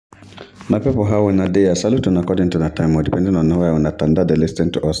My people, how on a day? I salute on according to that time, or depending on how on a tanda they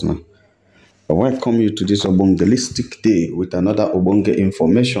listen to us now. I welcome you to this Obongelistic day with another Obonge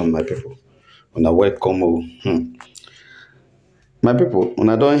information, my people. When I welcome you. My people, when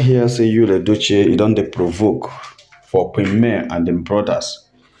I don't hear say you Edochie, you don't they provoke for Premier and them brothers.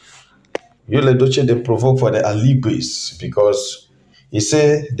 You Edochie they provoke for the Aligwes because he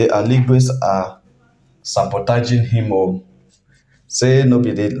say the Aligwes are sabotaging him or say no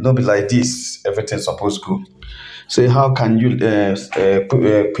be like this, everything supposed to go. Say, how can you,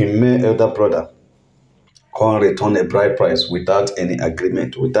 Queen May elder brother, come return a bride price without any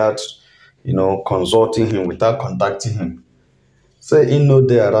agreement, without, consulting him, without contacting him? Say, he no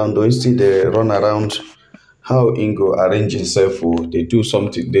dey around, or instead they run around. How he go arrange himself? Oh, they do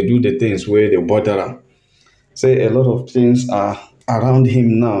something, they do the things where they bother am. Say, a lot of things are around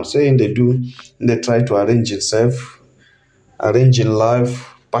him now. Saying they try to arrange himself, arrange in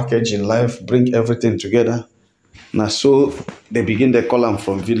life, package in life, bring everything together. Now, so they begin to call him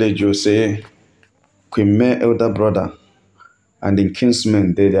from village. You say, Queen May elder brother and the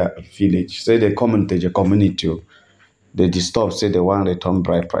kinsmen, they their village. Say they come into the community. They disturb, say they want return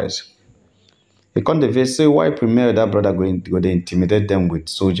bride price. They come the say, why Queen May elder brother go to intimidate them with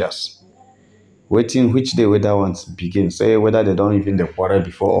soldiers? Waiting which day whether ones begin. Say whether they don't even the quarrel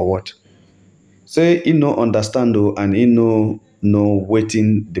before or what. Say he no understand though, and he no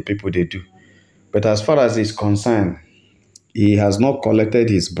waiting the people they do. But as far as he's concerned, he has not collected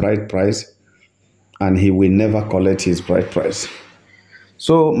his bride price and he will never collect his bride price.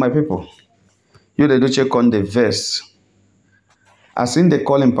 So, my people, you they do check on the verse. As in they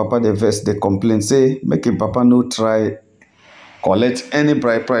call him Papa the verse, they complain, say, make him Papa no try collect any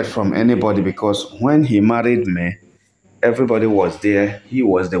bride price from anybody because when he married me, everybody was there. He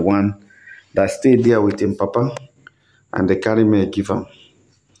was the one that stayed there with him, Papa, and they carry me give him.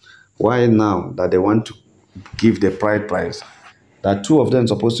 Why now that they want to give the bride price? That two of them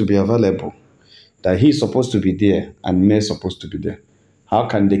supposed to be available, that he's supposed to be there and May supposed to be there. How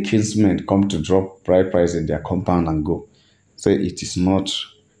can the kinsmen come to drop bride price in their compound and go? Say it is not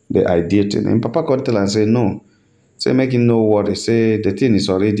the ideal thing. And Papa could tell and say no. Say make him no worry. Say the thing is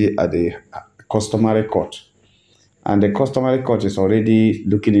already at the customary court. And the customary court is already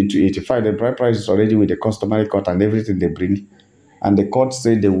looking into it. In fact, the bride price is already with the customary court and everything they bring. And the court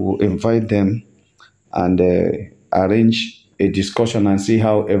said they will invite them and arrange a discussion and see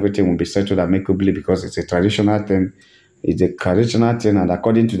how everything will be settled amicably because it's a traditional thing. It's a traditional thing, and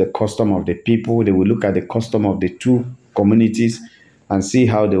according to the custom of the people, they will look at the custom of the two communities and see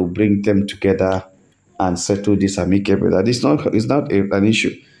how they will bring them together and settle this amicably. That it's not an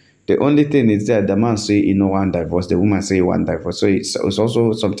issue. The only thing is that the man say he no one divorce, the woman say one divorce. So it's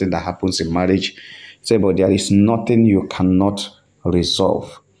also something that happens in marriage. Say, but there is nothing you cannot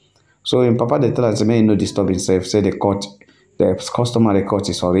resolve. So in Papa the tell us, may no disturb himself. Say the court, the customary court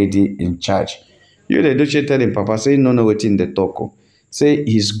is already in charge. You the Edochie tell him, Papa, say no waiting the talk. Say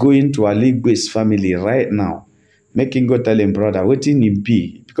he's going to Aligwe's family right now. Make him go tell him, brother, waiting him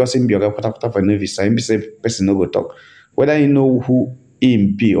be because him be for no visa. Him be say person no go talk. Whether you know who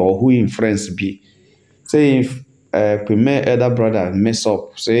him be or who him friends be. Say if Premier elder brother mess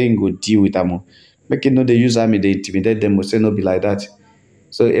up, say him go deal with them. Make him know they use army, they intimidate them, but say no be like that.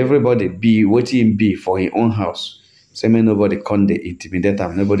 So everybody be waiting be for his own house. Say me nobody can they intimidate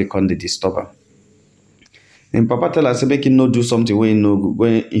him, nobody can they disturb him. And Papa tell us make him no do something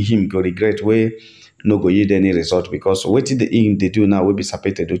when him go regret, where no go yield any result because what the him they do now will be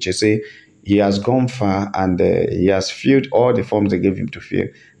separated. Which say he has gone far and he has filled all the forms they gave him to fill,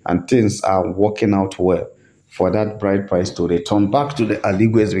 and things are working out well for that bride price to return back to the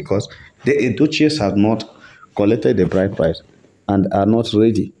Aligwes because the Edochies have not collected the bride price and are not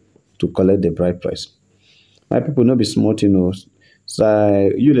ready to collect the bride price. My people no be smart, So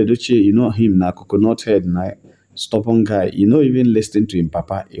you Edochie, you know him now, coconut head now, stubborn guy. You know even listening to him,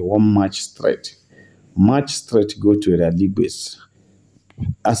 Papa, he won't march straight. March straight go to the Aligwes.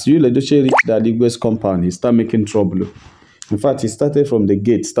 As you Edochie reach the Aligwes compound, he start making trouble. In fact, he started from the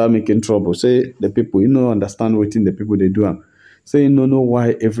gate, start making trouble. Say the people, understand what the people they do. Say know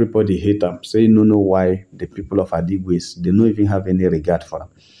why everybody hate them. Say know why the people of Aligwes, they don't even have any regard for them.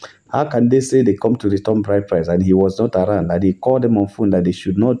 How can they say they come to return bride price and he was not around? And they called them on phone that they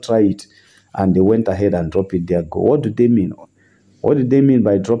should not try it, and they went ahead and dropped it there. Go. What do they mean? What do they mean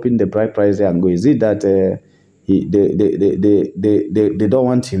by dropping the bride price there and go? Is it that they don't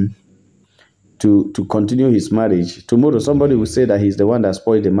want him to continue his marriage? Tomorrow somebody will say that he's the one that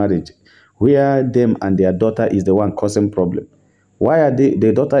spoiled the marriage, where them and their daughter is the one causing problem. Why are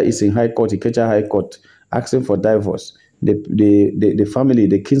the daughter is in high court, Ikeja High Court, asking for divorce? the family,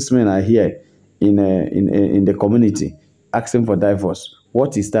 the kinsmen are here in the community asking for divorce.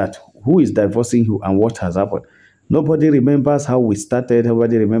 What is that? Who is divorcing who and what has happened? Nobody remembers how we started.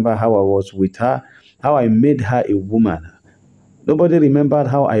 Nobody remember how I was with her, how I made her a woman. Nobody remembered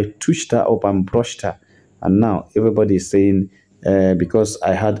how I touched her up and brushed her. And now everybody is saying, because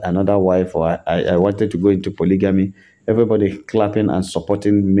I had another wife or I wanted to go into polygamy, everybody clapping and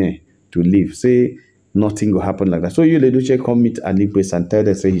supporting me to leave. Say nothing will happen like that. So you, Edochie, come meet Aligwe and tell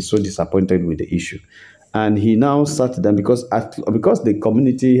them, say he's so disappointed with the issue. And he now sat down because the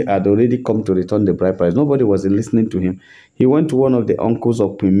community had already come to return the bride price. Nobody was listening to him. He went to one of the uncles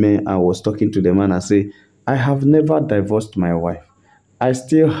of Pime and was talking to the man and say, I have never divorced my wife. I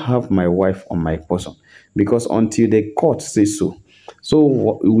still have my wife on my person because until the court says so.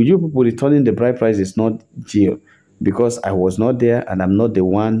 So you people returning the bride price is not jail because I was not there and I'm not the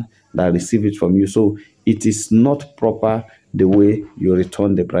one that received it from you. So it is not proper the way you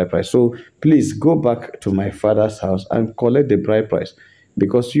return the bride price. So please go back to my father's house and collect the bride price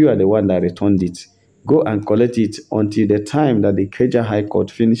because you are the one that returned it. Go and collect it until the time that the Keja High Court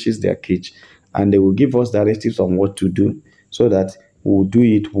finishes their case and they will give us directives on what to do so that we'll do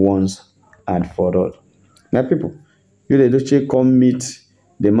it once and for all. Now, people, you the Edochie come meet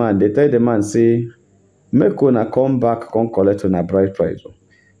the man. They tell the man, say, make una come back, come collect una bride price.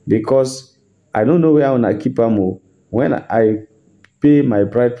 Because I don't know where una keep am. When I pay my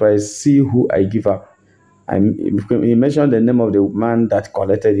bride price, see who I give up. He mentioned the name of the man that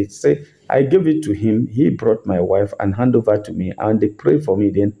collected it. Say, I gave it to him. He brought my wife and hand over to me, and they prayed for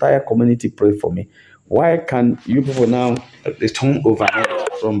me. The entire community prayed for me. Why can you people now return overnight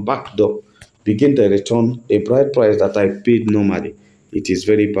from back door, begin to return a bride price that I paid normally? It is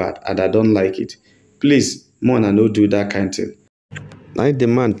very bad, and I don't like it. Please, Mona, no do that kind of thing. I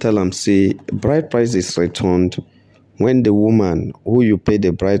demand tell am say bride price is returned when the woman who you pay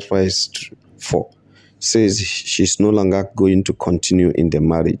the bride price for says she's no longer going to continue in the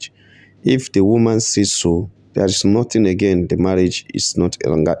marriage. If the woman says so, there is nothing again. The marriage is not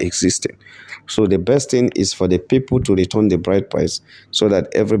longer existing. So the best thing is for the people to return the bride price so that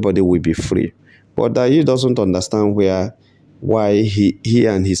everybody will be free. But that he doesn't understand why he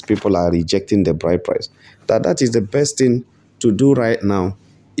and his people are rejecting the bride price. That is the best thing to do right now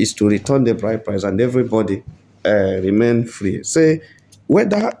is to return the bride price and everybody remain free. Say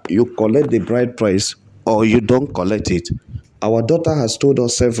whether you collect the bride price or you don't collect it, our daughter has told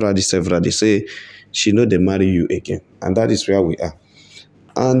us severally, say she know they marry you again, and that is where we are.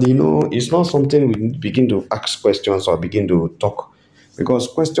 And it's not something we begin to ask questions or begin to talk, because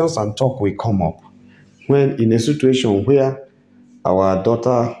questions and talk will come up when in a situation where our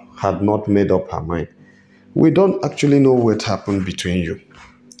daughter had not made up her mind. We don't actually know what happened between you.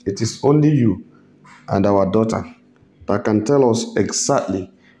 It is only you and our daughter that can tell us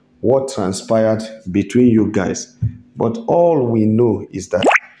exactly what transpired between you guys. But all we know is that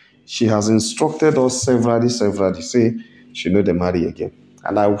she has instructed us severally, say she know they marry again.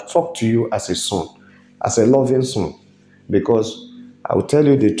 And I will talk to you as a son, as a loving son, because I will tell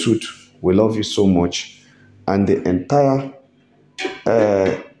you the truth. We love you so much, and the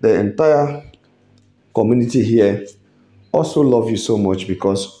entire community here also love you so much,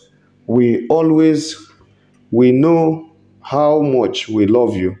 because we know how much we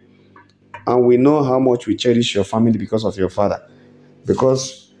love you, and we know how much we cherish your family because of your father.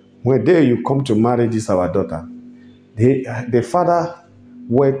 Because when you come to marry this our daughter, the father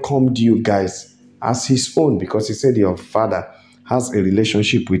welcomed you guys as his own, because he said your father has a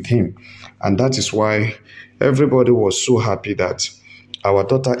relationship with him. And that is why everybody was so happy that our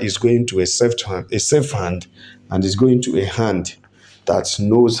daughter is going to a safe hand, and is going to a hand that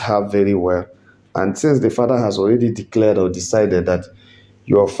knows her very well. And since the father has already declared or decided that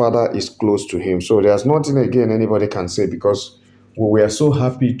your father is close to him, so there's nothing again anybody can say, because we are so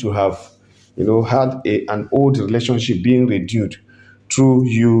happy to have had an old relationship being renewed through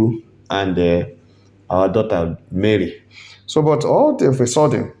you and our daughter Mary. So but all of a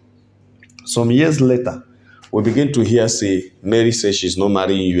sudden, some years later, we begin to hear say Mary says she's not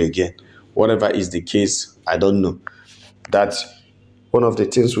marrying you again. Whatever is the case, I don't know. That one of the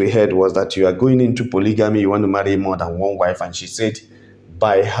things we heard was that you are going into polygamy, you want to marry more than one wife, and she said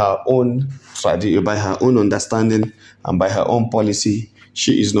by her own understanding and by her own policy,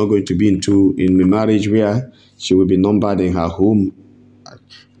 she is not going to be in a marriage where she will be numbered in her home,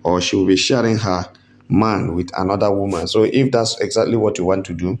 or she will be sharing her man with another woman. So if that's exactly what you want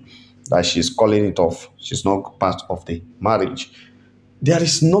to do, that she's calling it off, she's not part of the marriage.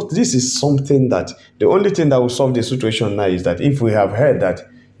 This is something that the only thing that will solve the situation now is that if we have heard that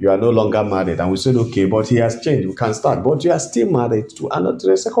you are no longer married. And we said, okay, but he has changed. We can start. But you are still married to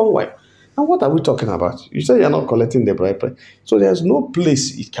another second wife. And what are we talking about? You say you're not collecting the bride price. So there's no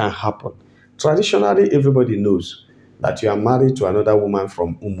place it can happen. Traditionally, everybody knows that you are married to another woman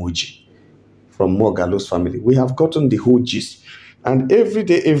from Umuji, from Mogalo's family. We have gotten the whole gist. And every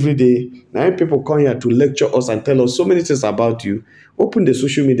day, now people come here to lecture us and tell us so many things about you. Open the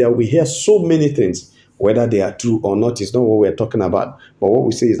social media, we hear so many things. Whether they are true or not is not what we're talking about. But what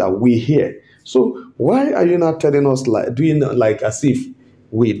we say is that we hear. So why are you not telling us, like, doing like as if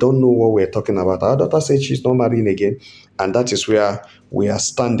we don't know what we're talking about? Our daughter said she's not marrying again, and that is where we are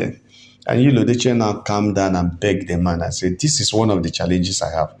standing. And you, Edochie, now calm down and beg the man. I said, this is one of the challenges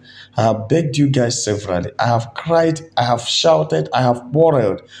I have. I have begged you guys severally. I have cried, I have shouted, I have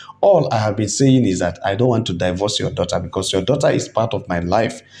quarreled. All I have been saying is that I don't want to divorce your daughter because your daughter is part of my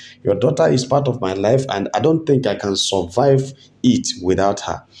life. Your daughter is part of my life, and I don't think I can survive it without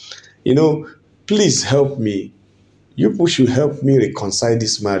her. You know, please help me. You people should help me reconcile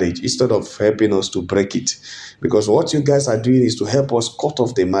this marriage instead of helping us to break it. Because what you guys are doing is to help us cut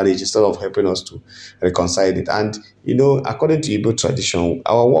off the marriage instead of helping us to reconcile it. And, you know, according to Igbo tradition,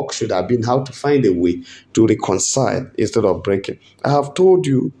 our work should have been how to find a way to reconcile instead of breaking. I have told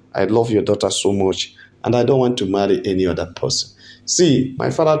you I love your daughter so much, and I don't want to marry any other person. See,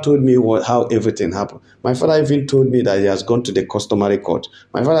 my father told me how everything happened. My father even told me that he has gone to the customary court.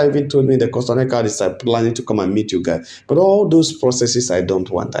 My father even told me the customary court is planning to come and meet you guys. But all those processes I don't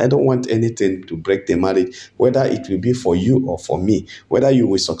want. I don't want anything to break the marriage, whether it will be for you or for me. Whether you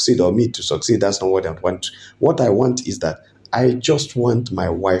will succeed or me to succeed, that's not what I want. What I want is that I just want my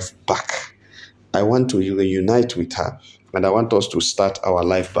wife back. I want to reunite with her, and I want us to start our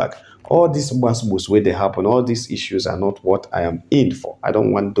life back. All these masbos where they happen, all these issues are not what I am in for. I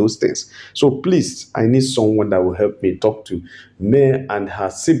don't want those things. So please, I need someone that will help me talk to May and her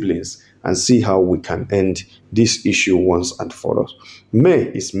siblings and see how we can end this issue once and for all. May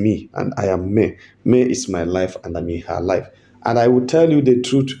is me and I am May. May is my life and I'm in her life. And I will tell you the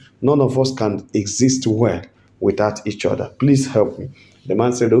truth, none of us can exist well without each other. Please help me. The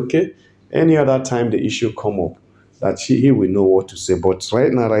man said, okay, any other time the issue come up, that he will know what to say. But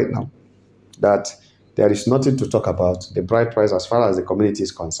right now, that there is nothing to talk about. The bride price, as far as the community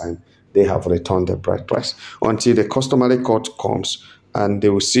is concerned, they have returned the bride price until the customary court comes, and they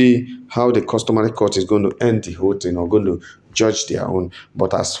will see how the customary court is going to end the whole thing or going to judge their own.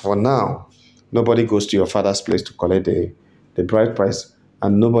 But as for now, nobody goes to your father's place to collect the bride price,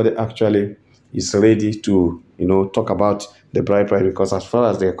 and nobody actually is ready to, you know, talk about the bride price, because as far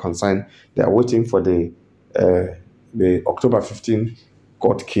as they're concerned, they are waiting for the October 15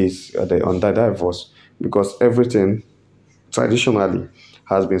 court case on the divorce, because everything traditionally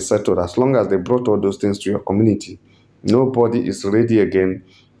has been settled. As long as they brought all those things to your community, nobody is ready again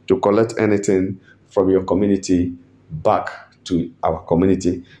to collect anything from your community back to our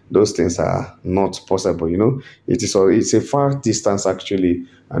community. Those things are not possible, you know. It's a far distance actually,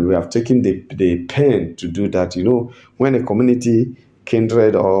 and we have taken the pain to do that. You know, when a community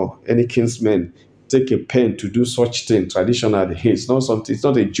kindred or any kinsmen take a pen to do such thing traditionally, it's not something, it's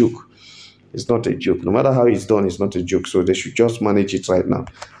not a joke. It's not a joke. No matter how it's done, it's not a joke. So they should just manage it right now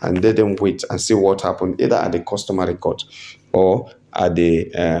and let them wait and see what happened, either at the customary court or at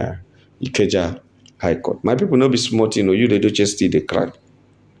the Ikeja High Court. My people, no be smart, you know, you the Edochie still they cry.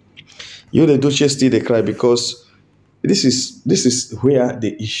 You the Edochie still they cry because this is where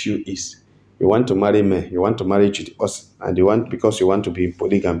the issue is. You want to marry me, you want to marry us, and because you want to be in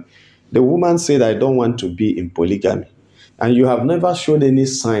polygamy. The woman said, I don't want to be in polygamy. And you have never shown any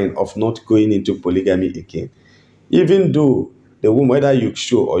sign of not going into polygamy again. Even though the woman, whether you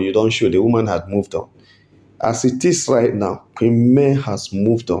show or you don't show, the woman had moved on. As it is right now, Queen May has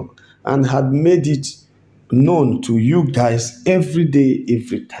moved on and had made it known to you guys every day,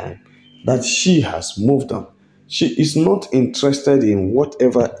 every time, that she has moved on. She is not interested in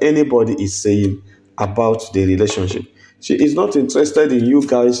whatever anybody is saying about the relationship. She is not interested in you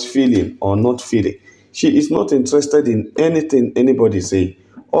guys feeling or not feeling. She is not interested in anything anybody say.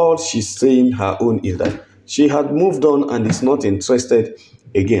 All she's saying her own is that she had moved on and is not interested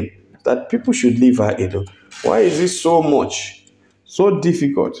again. That people should leave her alone. Why is it so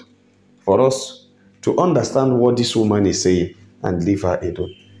difficult for us to understand what this woman is saying and leave her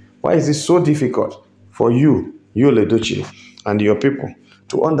alone? Why is it so difficult for you Edochie, and your people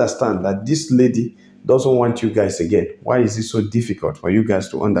to understand that this lady doesn't want you guys again? Why is it so difficult for you guys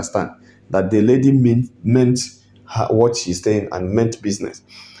to understand that the lady meant what she's saying and meant business?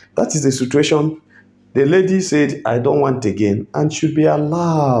 That is the situation. The lady said, I don't want again, and should be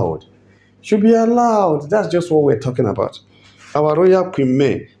allowed. Should be allowed. That's just what we're talking about. Our royal Queen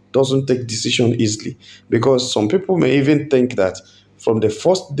May doesn't take decision easily, because some people may even think that from the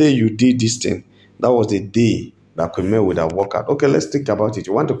first day you did this thing, that was the day that Queen May would have worked out. Okay, let's think about it.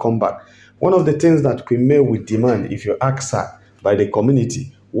 You want to come back. One of the things that Queen May would demand, if you ask her by the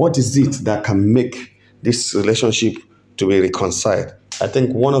community, what is it that can make this relationship to be reconciled? I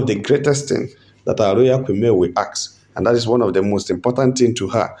think one of the greatest things that our royal Queen May will ask, and that is one of the most important things to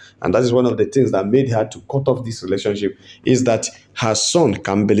her, and that is one of the things that made her to cut off this relationship, is that her son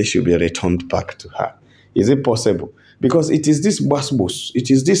Kambele should be returned back to her. Is it possible? Because it is this basbos, it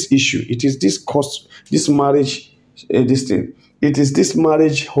is this issue, it is this cost, this marriage, this thing, it is this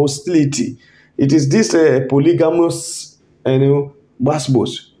marriage hostility, it is this polygamous,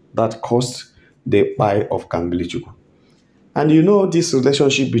 basbos that caused the buy of Kambele Chukwu. And you know this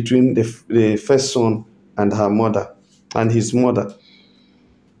relationship between the first son and her mother and his mother.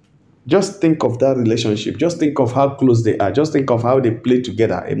 Just think of that relationship. Just think of how close they are. Just think of how they play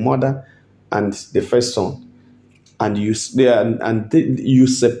together, a mother and the first son. And you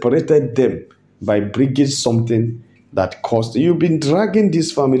separated them by bringing something that caused. You've been dragging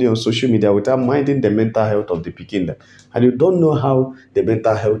this family on social media without minding the mental health of the pikin, and you don't know how the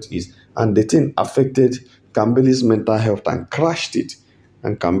mental health is. And the thing affected Kambele's mental health and crashed it.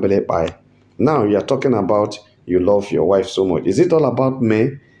 And Kambele by. Now you're talking about you love your wife so much. Is it all about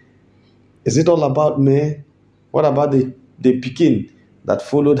me? Is it all about me? What about the pikin that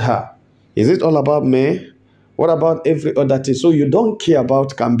followed her? Is it all about me? What about every other thing? So you don't care about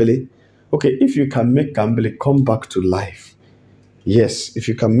Kambele? Okay, if you can make Kambele come back to life, yes, if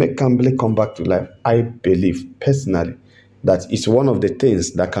you can make Kambele come back to life, I believe personally that it's one of the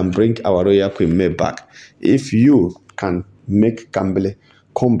things that can bring our royal Queen May back. If you can make Kambele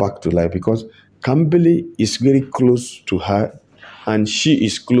come back to life, because Kambele is very close to her and she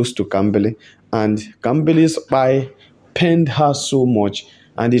is close to Kambele, and Kambele's spy pained her so much,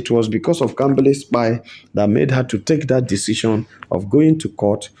 and it was because of Kambele's spy that made her to take that decision of going to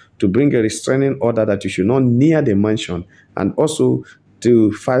court to bring a restraining order that you should not near the mansion, and also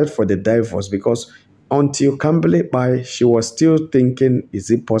to file for the divorce, because until Kambele by, she was still thinking, is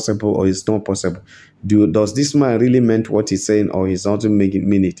it possible or is not possible? Does this man really meant what he's saying, or he's not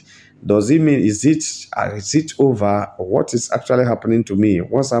mean it? Does it mean, is it over? What is actually happening to me?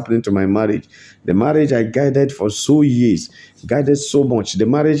 What's happening to my marriage? The marriage I guided for so years, guided so much. The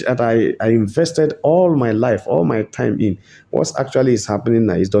marriage that I invested all my life, all my time in. What actually is happening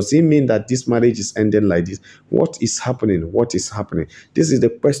now? Does it mean that this marriage is ending like this? What is happening? What is happening? This is the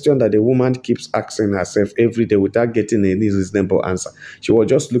question that the woman keeps asking herself every day without getting any reasonable answer. She was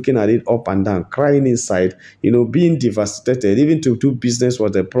just looking at it up and down, crying inside, being devastated. Even to do business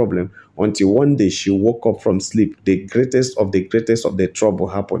was a problem, until one day she woke up from sleep. The greatest of the trouble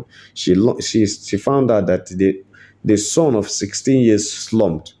happened. She found out that the son of 16 years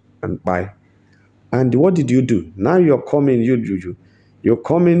slumped and by. And what did you do? Now you're coming, you're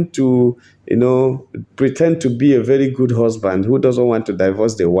coming to, pretend to be a very good husband who doesn't want to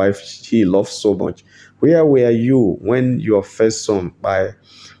divorce the wife he loves so much. Where were you when your first son by?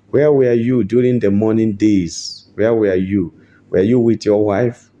 Where were you during the morning days? Where were you? Were you with your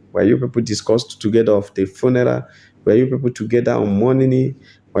wife? Were you people discussed together of the funeral? Were you people together on morning?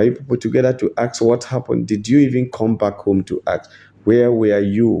 Were you people together to ask what happened? Did you even come back home to ask? Where were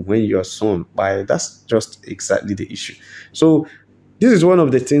you when your son by? That's just exactly the issue. So this is one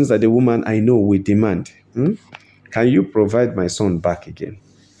of the things that the woman I know will demand. Can you provide my son back again?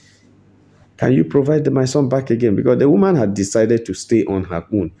 Can you provide my son back again? Because the woman had decided to stay on her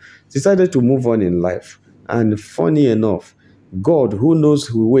own, decided to move on in life. And funny enough, God, who knows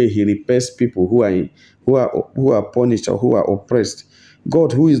the way he repairs people who are punished or who are oppressed,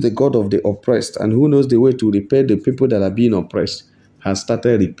 God, who is the God of the oppressed and who knows the way to repair the people that are being oppressed, has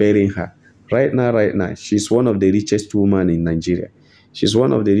started repairing her. Right now, she's one of the richest women in Nigeria. She's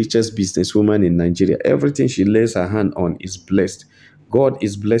one of the richest businesswomen in Nigeria. Everything she lays her hand on is blessed. God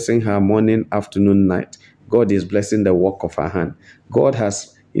is blessing her morning, afternoon, night. God is blessing the work of her hand. God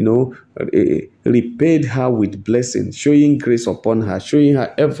has, repaid her with blessing, showing grace upon her, showing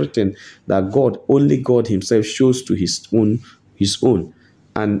her everything that only God himself shows to his own.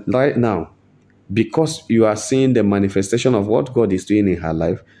 And right now, because you are seeing the manifestation of what God is doing in her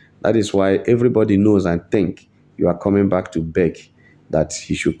life, that is why everybody knows and think you are coming back to beg that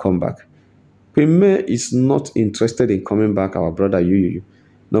he should come back. Queen May is not interested in coming back, our brother you.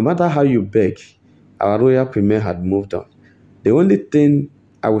 No matter how you beg, our royal Queen May had moved on. The only thing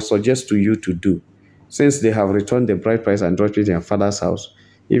I would suggest to you to do, since they have returned the bride price and dropped it in your father's house,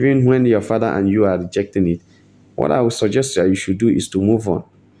 even when your father and you are rejecting it, what I would suggest that you should do is to move on.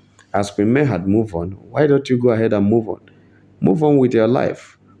 As Queen May had moved on, why don't you go ahead and move on? Move on with your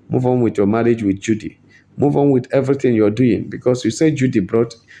life. Move on with your marriage with Judy. Move on with everything you're doing, because you say Judy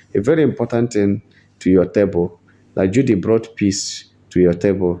brought a very important thing to your table. That Judy brought peace to your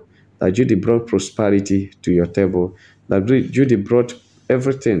table. That Judy brought prosperity to your table. That Judy brought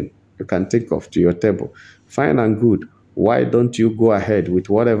everything you can think of to your table. Fine and good. Why don't you go ahead with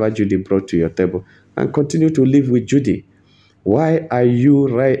whatever Judy brought to your table and continue to live with Judy? Why are you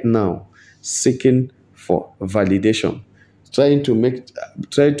right now seeking for validation? Trying to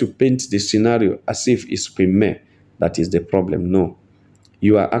paint the scenario as if it's Pime that is the problem. No.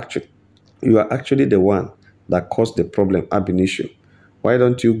 You are actually the one that caused the problem ab initio. Why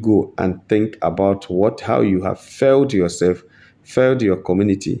don't you go and think about how you have failed yourself, failed your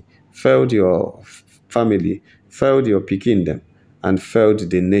community, failed your family, failed your kingdom, and failed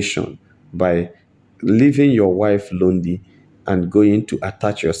the nation by leaving your wife lonely and going to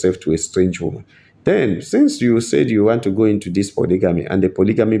attach yourself to a strange woman. Then, since you said you want to go into this polygamy, and the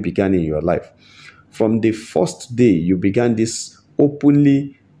polygamy began in your life, from the first day you began this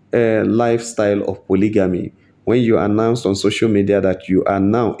openly lifestyle of polygamy, when you announced on social media that you are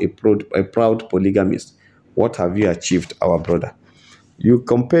now a proud polygamist, what have you achieved, our brother? You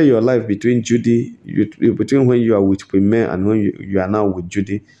compare your life between between when you are with Pime and when you are now with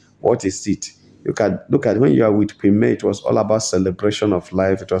Judy. What is it? You can look at when you are with Pime, it was all about celebration of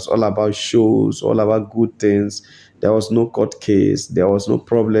life. It was all about shows, all about good things. There was no court case. There was no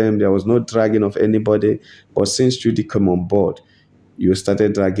problem. There was no dragging of anybody. But since Judy came on board, you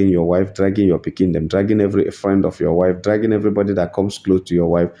started dragging your wife, dragging your them, dragging every friend of your wife, dragging everybody that comes close to your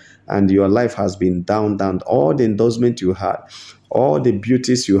wife, and your life has been down. All the endorsement you had, all the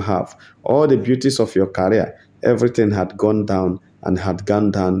beauties you have, all the beauties of your career, everything had gone down and had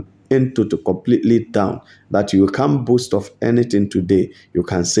gone down into to completely down, that you can't boast of anything today. You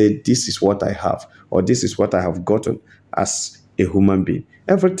can say, this is what I have, or this is what I have gotten as a human being.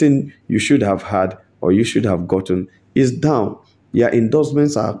 Everything you should have had or you should have gotten is down. Your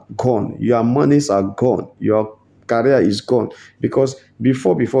endorsements are gone. Your monies are gone. Your career is gone. Because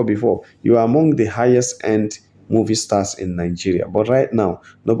before, you are among the highest end movie stars in Nigeria. But right now,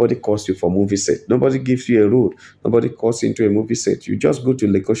 nobody calls you for movie set. Nobody gives you a role. Nobody calls you into a movie set. You just go to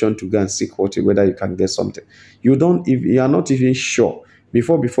location to go and seek whether you can get something. You are not even sure.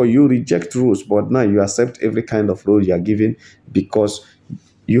 Before you reject roles, but now you accept every kind of role you are given, because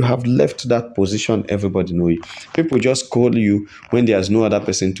you have left that position. Everybody know it. People just call you when there's no other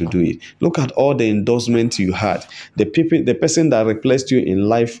person to do it. Look at all the endorsements you had. The person that replaced you in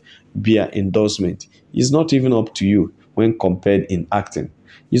life via endorsement is not even up to you when compared in acting.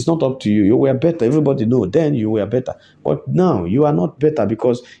 It's not up to you. You were better. Everybody know. Then you were better. But now you are not better,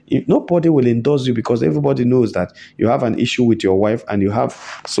 because if nobody will endorse you, because everybody knows that you have an issue with your wife, and you have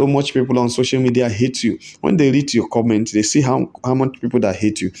so much people on social media hate you. When they read your comments, they see how much people that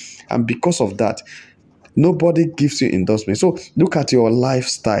hate you. And because of that, nobody gives you endorsement. So look at your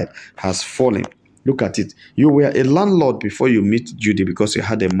lifestyle has fallen. Look at it. You were a landlord before you meet Judy, because you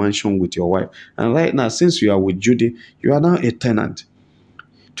had a mansion with your wife. And right now, since you are with Judy, you are now a tenant.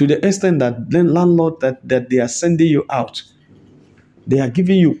 To the extent that the landlord that they are sending you out, they are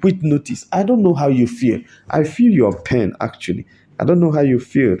giving you quit notice. I don't know how you feel. I feel your pain, actually. I don't know how you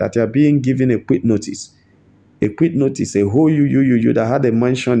feel that you are being given a quit notice. A quit notice, a whole you that had a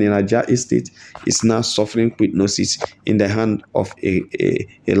mansion in Aja Estate is now suffering quit notice in the hand of a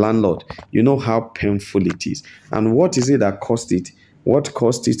landlord. You know how painful it is. And what is it that caused it? What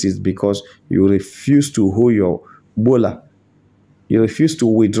caused it is because you refuse to hold your bola. You refused to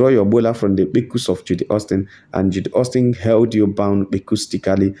withdraw your bola from the Bikus of Judy Austin, and Judy Austin held you bound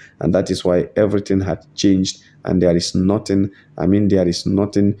acoustically, and that is why everything had changed, and there is nothing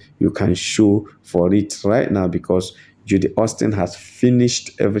you can show for it right now, because Judy Austin has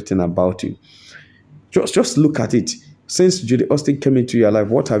finished everything about you. Just look at it. Since Judy Austin came into your life,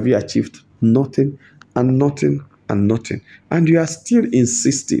 what have you achieved? Nothing and nothing and nothing. And you are still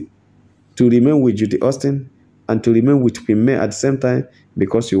insisting to remain with Judy Austin and to remain with Pime at the same time,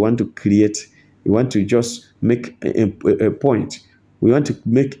 because you want to just make a point. We want to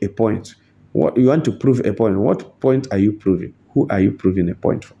make a point. You want to prove a point. What point are you proving? Who are you proving a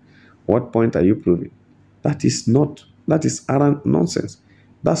point for? What point are you proving? That is arrant nonsense.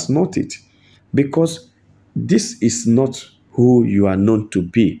 That's not it. Because this is not who you are known to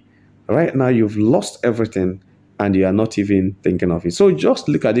be. Right now, you've lost everything, and you are not even thinking of it. So just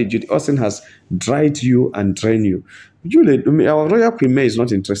look at it. Judy Austin has dried you and drained you. Our royal queen is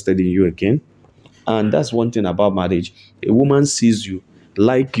not interested in you again. And that's one thing about marriage. A woman sees you,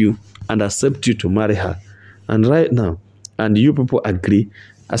 like you, and accept you to marry her. And right now, and you people agree,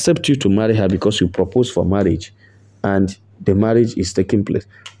 accept you to marry her because you propose for marriage. And the marriage is taking place.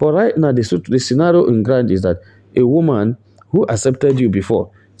 But right now, the scenario in ground is that a woman who accepted you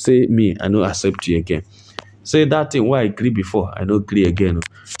before, say me, I no accept you again. Say that thing why I agree before, I no agree again.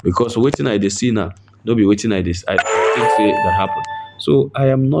 Because waiting I dey see now, no be waiting I think say that happen. So I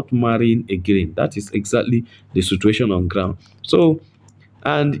am not marrying again. That is exactly the situation on ground. So,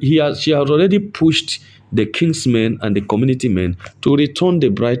 and she has already pushed the kingsmen and the community men to return the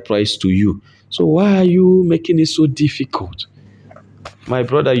bride price to you. So why are you making it so difficult? My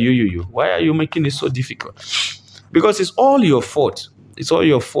brother, you. Why are you making it so difficult? Because it's all your fault. It's all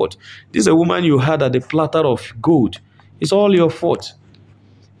your fault. This is a woman you had at the platter of gold. It's all your fault.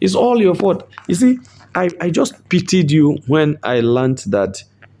 It's all your fault. You see, I just pitied you when I learned that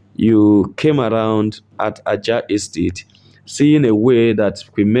you came around at Aja Estate, seeing a way that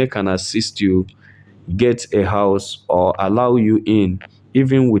Kwime can assist you get a house or allow you in,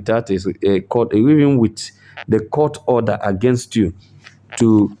 even without a court, even with the court order against you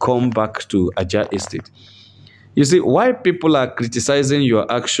to come back to Aja Estate. You see, why people are criticizing your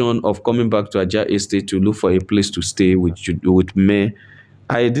action of coming back to Aja Estate to look for a place to stay with me,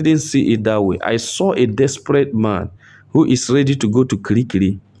 I didn't see it that way. I saw a desperate man who is ready to go to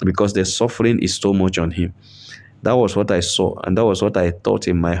Kirikiri because the suffering is so much on him. That was what I saw, and that was what I thought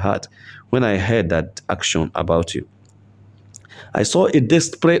in my heart when I heard that action about you. I saw a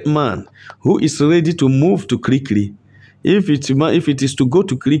desperate man who is ready to move to Kirikiri. If it is to go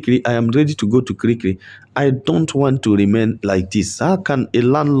to Kirikiri, I am ready to go to Kirikiri. I don't want to remain like this. How can a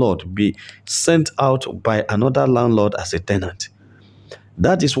landlord be sent out by another landlord as a tenant?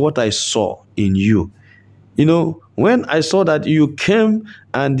 That is what I saw in you. You know, when I saw that you came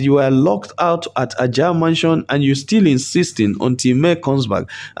and you were locked out at Aja Mansion and you still insisting until May comes back,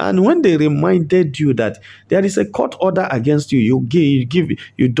 and when they reminded you that there is a court order against you,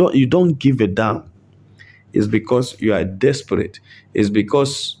 you don't give a damn. It's because you are desperate. It's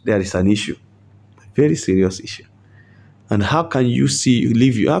because there is an issue, a very serious issue. And how can you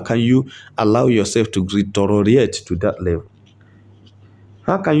how can you allow yourself to deteriorate to that level?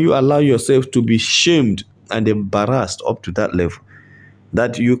 How can you allow yourself to be shamed and embarrassed up to that level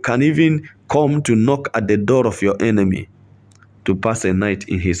that you can even come to knock at the door of your enemy to pass a night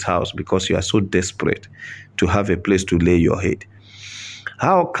in his house because you are so desperate to have a place to lay your head?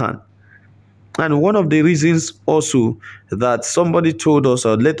 How can? And one of the reasons also that somebody told us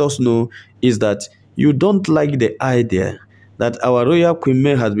or let us know is that you don't like the idea that our royal queen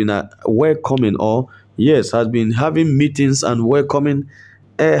May has been welcoming, or yes, has been having meetings and welcoming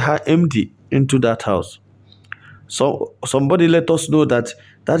her MD into that house. So somebody let us know that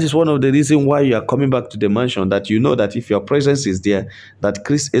is one of the reasons why you are coming back to the mansion, that you know that if your presence is there, that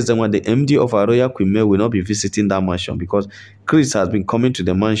Chris is the one, the MD of our royal queen May, will not be visiting that mansion, because Chris has been coming to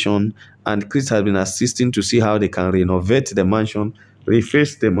the mansion and Chris has been assisting to see how they can renovate the mansion,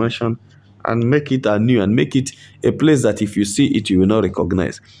 reface the mansion, and make it anew and make it a place that if you see it, you will not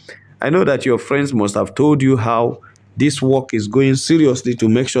recognize. I know that your friends must have told you how this work is going seriously to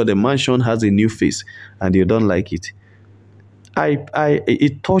make sure the mansion has a new face, and you don't like it.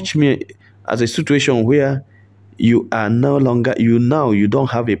 It touched me as a situation where you are no longer, you don't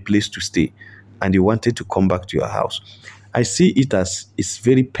have a place to stay and you wanted to come back to your house. I see it as it's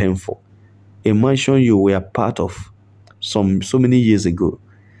very painful. A mansion you were part of so many years ago.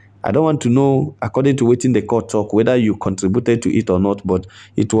 I don't want to know, according to waiting the court talk, whether you contributed to it or not, but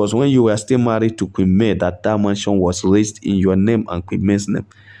it was when you were still married to Queen May that mansion was raised in your name and Queen May's name.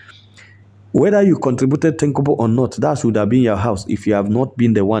 Whether you contributed Tenkobo or not, that would have been your house if you have not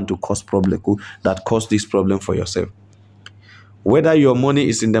been the one to cause problem, that caused this problem for yourself. Whether your money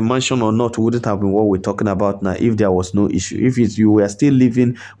is in the mansion or not wouldn't have been what we're talking about now if there was no issue. If you were still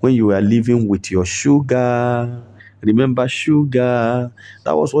living when you were living with your sugar. Remember sugar?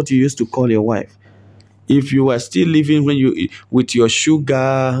 That was what you used to call your wife. If you were still living with your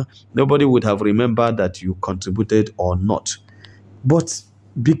sugar, nobody would have remembered that you contributed or not. But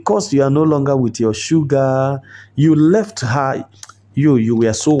because you are no longer with your sugar, you left her. You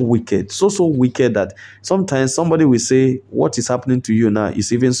were so wicked, so wicked that sometimes somebody will say what is happening to you now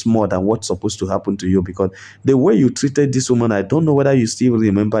is even small than what's supposed to happen to you, because the way you treated this woman, I don't know whether you still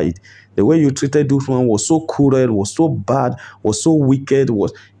remember it. The way you treated this woman was so cruel, was so bad, was so wicked,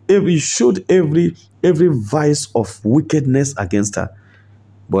 you showed every vice of wickedness against her.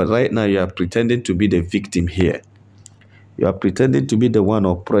 But right now you are pretending to be the victim here. You are pretending to be the one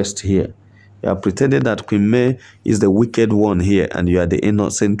oppressed here. You are pretending that Queen May is the wicked one here and you are the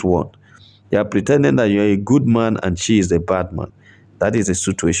innocent one. You are pretending that you are a good man and she is the bad man. That is the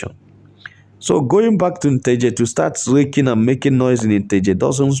situation. So going back to Nteje to start raking and making noise in Nteje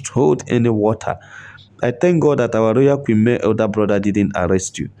doesn't hold any water. I thank God that our royal Queen May elder brother didn't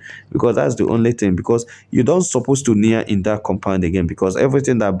arrest you, because that's the only thing. Because you don't supposed to near in that compound again, because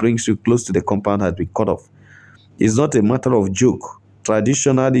everything that brings you close to the compound has been cut off. It's not a matter of joke.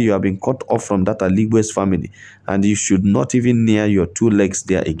 Traditionally, you have been cut off from that Aligwe's family, and you should not even near your two legs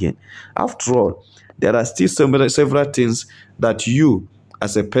there again. After all, there are still several things that you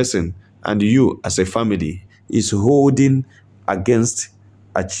as a person and you as a family is holding against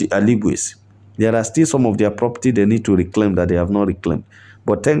Aligwe's. There are still some of their property they need to reclaim that they have not reclaimed.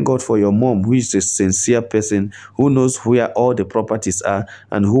 But thank God for your mom, who is a sincere person, who knows where all the properties are,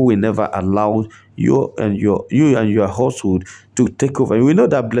 and who will never allow you and your household to take over. And we know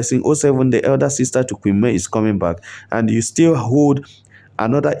that Blessing 07, the elder sister to Queen May, is coming back, and you still hold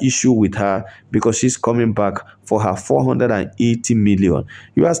another issue with her because she's coming back for her 480 million.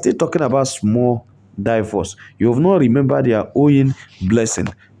 You are still talking about small divorce. You have not remembered they are owing Blessing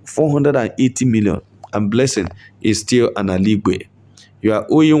 480 million, and Blessing is still an Aligwe. You are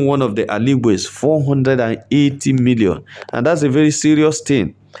owing one of the Aligwes 480 million, and that's a very serious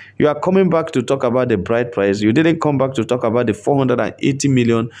thing. You are coming back to talk about the bride price. You didn't come back to talk about the 480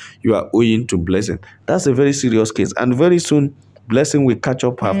 million you are owing to Blessing. That's a very serious case, and very soon Blessing will catch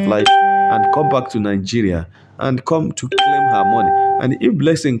up her flight and come back to Nigeria and come to claim her money. And if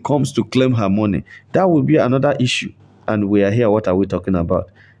Blessing comes to claim her money, that will be another issue. And we are here. What are we talking about?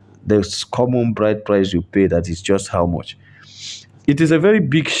 The common bride price you pay, that is just how much. It is a very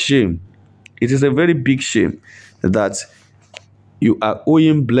big shame. It is a very big shame that you are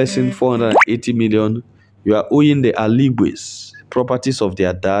owing Blessing 480 million. You are owing the Aligwe's properties of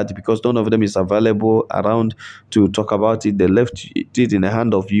their dad, because none of them is available around to talk about it. They left it in the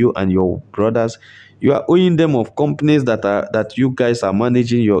hand of you and your brothers. You are owing them of companies that you guys are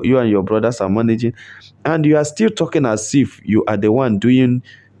managing, you and your brothers are managing, and you are still talking as if you are the one doing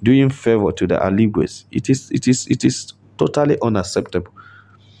favor to the Aligwe's. It is totally unacceptable.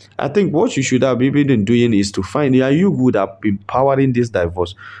 I think what you should have been doing is to find, are you good at empowering this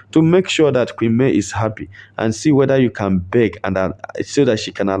divorce to make sure that Queen May is happy, and see whether you can beg and so that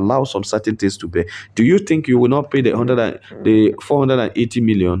she can allow some certain things to bear. Do you think you will not pay the 480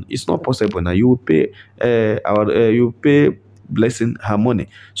 million? It's not possible. Now you will pay you pay Blessing her money.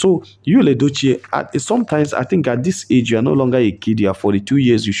 So you, Edochie, sometimes I think at this age you are no longer a kid. You are 42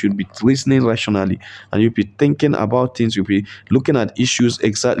 years. You should be reasoning rationally, and you'll be thinking about things. You'll be looking at issues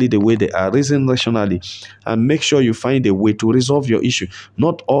exactly the way they are. Reason rationally, and make sure you find a way to resolve your issue.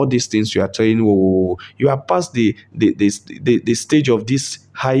 Not all these things you are trying. Oh, you are past the stage of this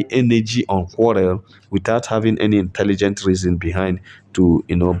high energy on quarrel without having any intelligent reason behind to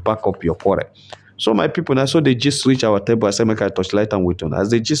back up your quarrel. So my people, now so they just reach our table. I say make I touch light and wait on. As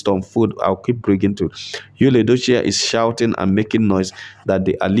they just on food, I'll keep bringing to you. Edochie is shouting and making noise that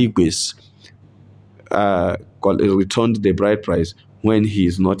the Aligwe's returned the bride price when he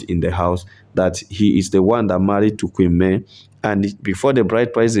is not in the house. That he is the one that married to Queen May, and before the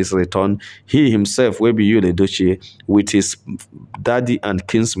bride price is returned, he himself will be Edochie with his daddy and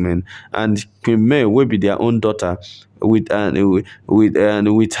kinsmen, and Queen May will be their own daughter with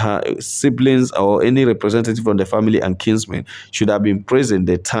her siblings or any representative from the family and kinsmen should have been present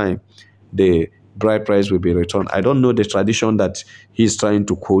the time the bride price will be returned. I don't know the tradition that he's trying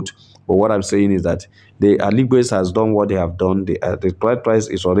to quote, but what I'm saying is that the Aligwe's has done what they have done. The bride price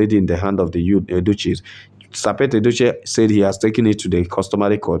is already in the hand of the Edochies. Sapet Edochie said he has taken it to the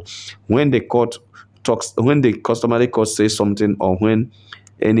customary court. When the customary court says something, or when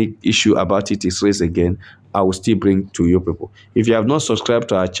any issue about it is raised again, I will still bring to you people. If you have not subscribed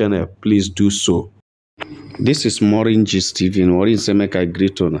to our channel, please do so. This is Maureen Gist TV. Maureen say make I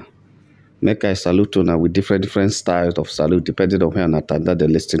greet una. Make I salute una with different styles of salute depending on where una tanda they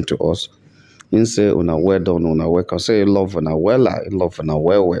listen to us. In say una well done, una welcome. Say love una well, love una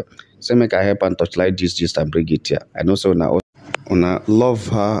well. Say make I help and touch like this gist and bring it here. I know so una love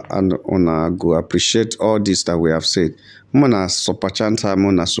her, and una go appreciate all this that we have said. Mona super chant her,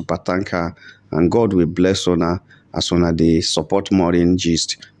 mona super thank her, and God will bless una as una they support Maureen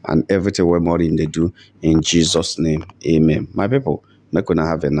Gist and everything where Maureen they do in Jesus' name. Amen. My people, make una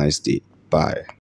have a nice day. Bye.